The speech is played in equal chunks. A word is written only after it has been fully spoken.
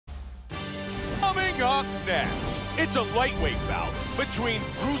Coming up next, it's a lightweight bout between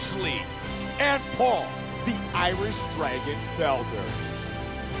Bruce Lee and Paul, the Irish Dragon Felder.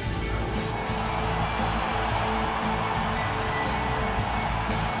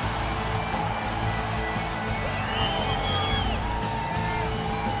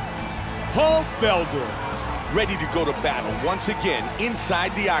 Paul Felder, ready to go to battle once again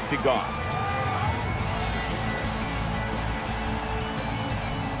inside the octagon.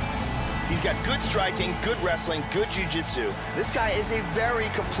 He's got good striking, good wrestling, good jiu-jitsu. This guy is a very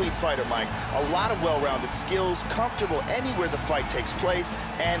complete fighter, Mike. A lot of well-rounded skills, comfortable anywhere the fight takes place,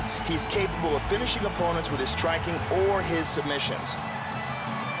 and he's capable of finishing opponents with his striking or his submissions.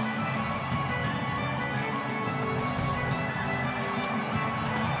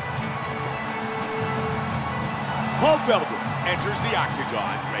 Paul Felder enters the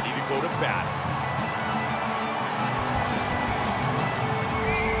octagon, ready to go to battle.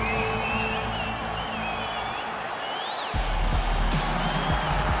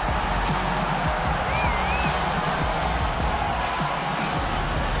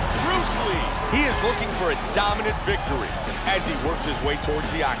 Bruce Lee, he is looking for a dominant victory as he works his way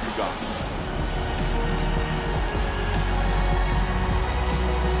towards the octagon.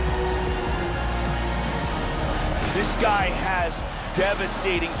 This guy has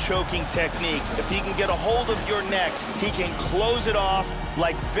devastating choking technique. If he can get a hold of your neck, he can close it off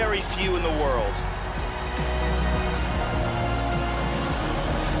like very few in the world.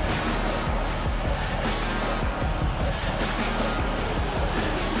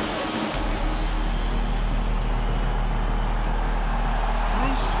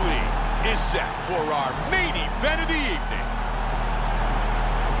 Bruce Lee is set for our main event of the evening.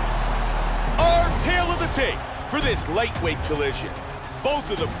 Our tale of the tape for this lightweight collision. Both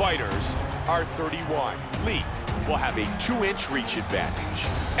of the fighters are 31. Lee will have a 2-inch reach advantage.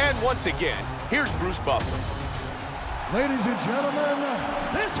 And once again, here's Bruce Buffer. Ladies and gentlemen,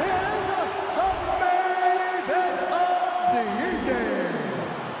 this is the main event of the evening.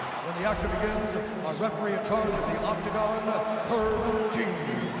 When the action begins, our referee in charge of the octagon, Herb G.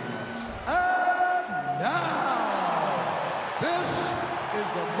 And now, this is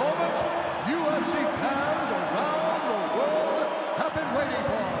the moment UFC fans around the world have been waiting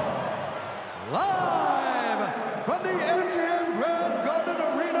for. Live from the MGM Grand Garden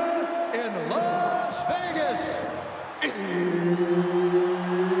Arena in Las Vegas. It's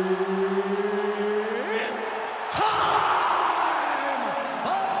time! 5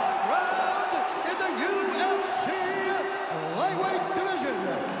 rounds in the UFC lightweight division.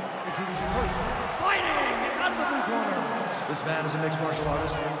 Introducing first, fighting out of the blue corner. This man is a mixed martial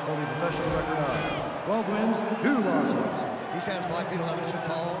artist, holding a professional record of 12 wins, 2 losses. He stands 5 feet 11 inches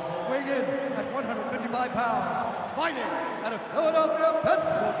tall, weighing in at 155 pounds, fighting out of Philadelphia,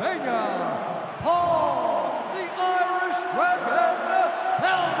 Pennsylvania, Paul, the Irish Dragon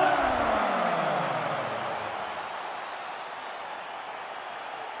Felder.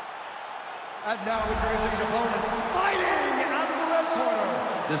 And now introducing his opponent, fighting out of the red corner.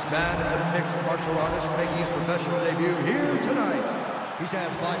 This man is a mixed martial artist making his professional debut here tonight. He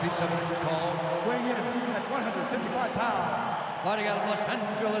stands 5 feet 7 inches tall, weighing in at 155 pounds. Fighting out of Los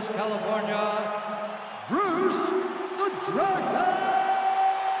Angeles, California, Bruce the Dragon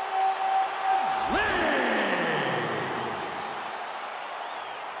Lee!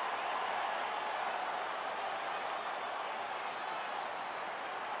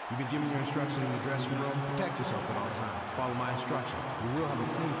 You've been given your instructions in the dressing room. Protect yourself at all times. Follow my instructions. We will have a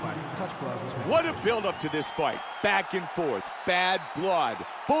clean fight. Touch gloves. What a build-up to this fight. Back and forth. Bad blood.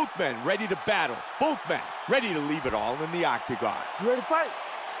 Both men ready to battle. Both men ready to leave it all in the octagon. You ready to fight?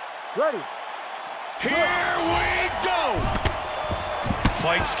 Ready. Here we go!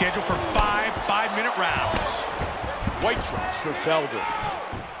 Fight scheduled for 5 5-minute rounds. White trunks for Felder.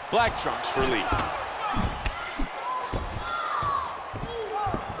 Black trunks for Lee.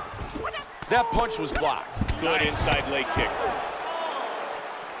 That punch was blocked. Good inside leg kick.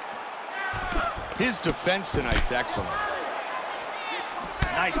 His defense tonight's excellent.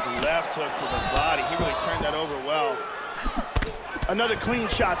 Nice left hook to the body. He really turned that over well. Another clean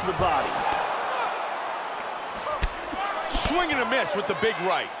shot to the body. Swing and a miss with the big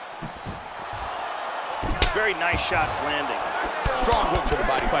right. Very nice shots landing. Strong hook to the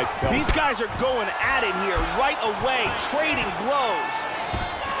body by Felder. These guys are going at it here right away, trading blows.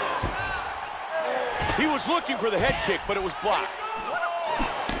 He was looking for the head kick, but it was blocked.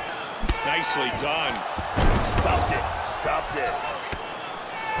 Nicely done. Stuffed it, stuffed it.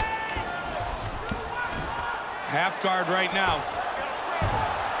 Half guard right now.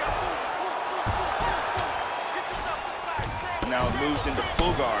 Now it moves into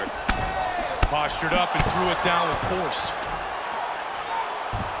full guard. Postured up and threw it down with force.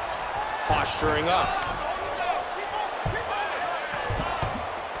 Posturing up.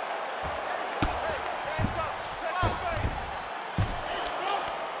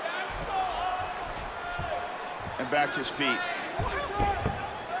 And back to his feet.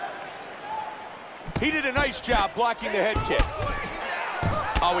 He did a nice job blocking the head kick.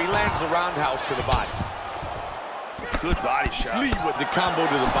 Oh, he lands the roundhouse to the body. Good body shot. Lee with the combo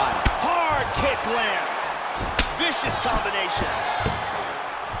to the body. Hard kick lands. Vicious combinations.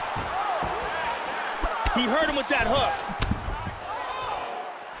 He hurt him with that hook.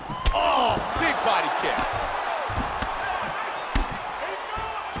 Oh, big body kick.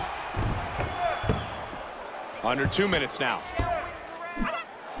 Under 2 minutes now.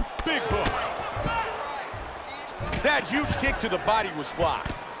 Big hook. That huge kick to the body was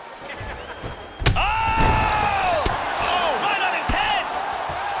blocked. Oh! Oh, right on his head!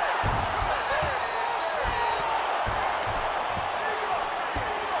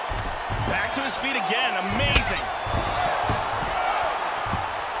 Back to his feet again. Amazing.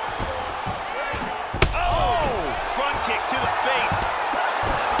 Oh! Front kick to the face.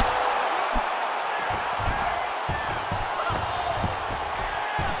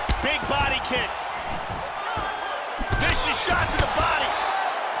 Big body kick. Vicious shot to the body.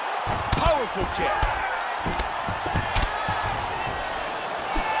 Powerful kick.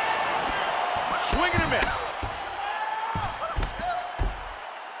 Swing and a miss.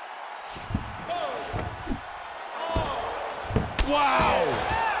 Wow.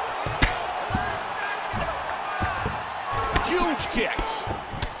 Huge kicks.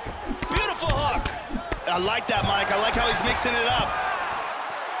 Beautiful hook. I like that, Mike. I like how he's mixing it up.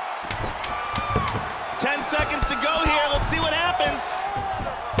 10 seconds to go here. Let's see what happens.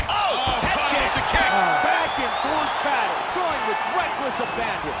 Oh, head kick. The kick. Back and forth battle. Going with reckless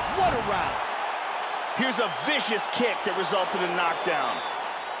abandon. What a round. Here's a vicious kick that results in a knockdown.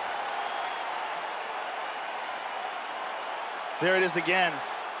 There it is again.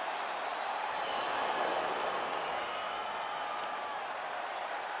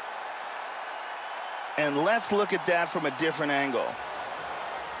 And let's look at that from a different angle.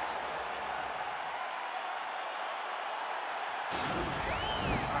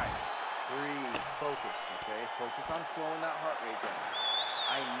 Focus, okay? Focus on slowing that heart rate down.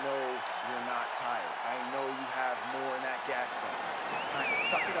 I know you're not tired. I know you have more in that gas tank. It's time to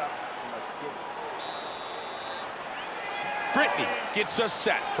suck it up and let's get it. Brittany gets us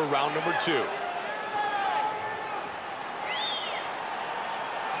set for round number 2. You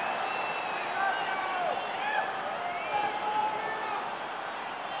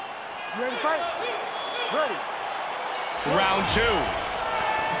ready to fight? Ready. Round 2.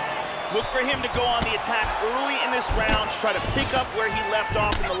 Look for him to go on the attack early in this round to try to pick up where he left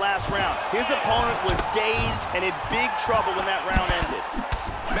off in the last round. His opponent was dazed and in big trouble when that round ended.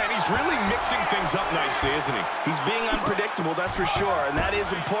 Man, he's really mixing things up nicely, isn't he? He's being unpredictable, that's for sure, and that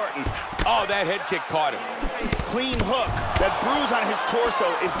is important. Oh, that head kick caught him. Clean hook. That bruise on his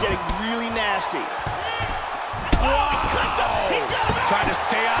torso is getting really nasty. Oh, He's got him. trying to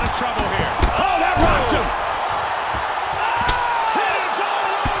stay out of trouble here. Oh, that rocked him.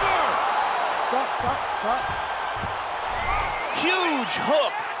 Stop. Huge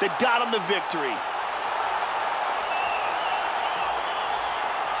hook that got him the victory.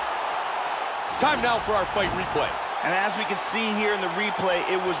 Time now for our fight replay. And as we can see here in the replay,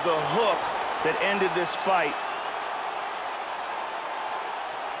 it was the hook that ended this fight.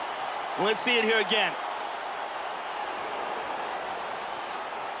 Let's see it here again.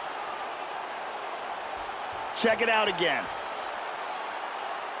 Check it out again.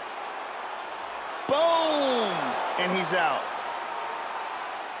 Boom! And he's out.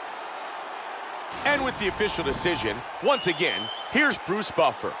 And with the official decision, once again, here's Bruce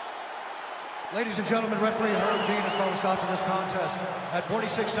Buffer. Ladies and gentlemen, referee Herb Dean has called a stop to this contest at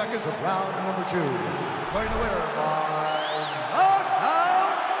 46 seconds of round number 2. Declaring the winner by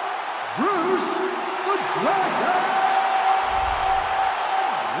knockout, Bruce the Dragon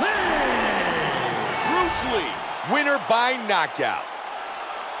Lee! Bruce Lee, winner by knockout.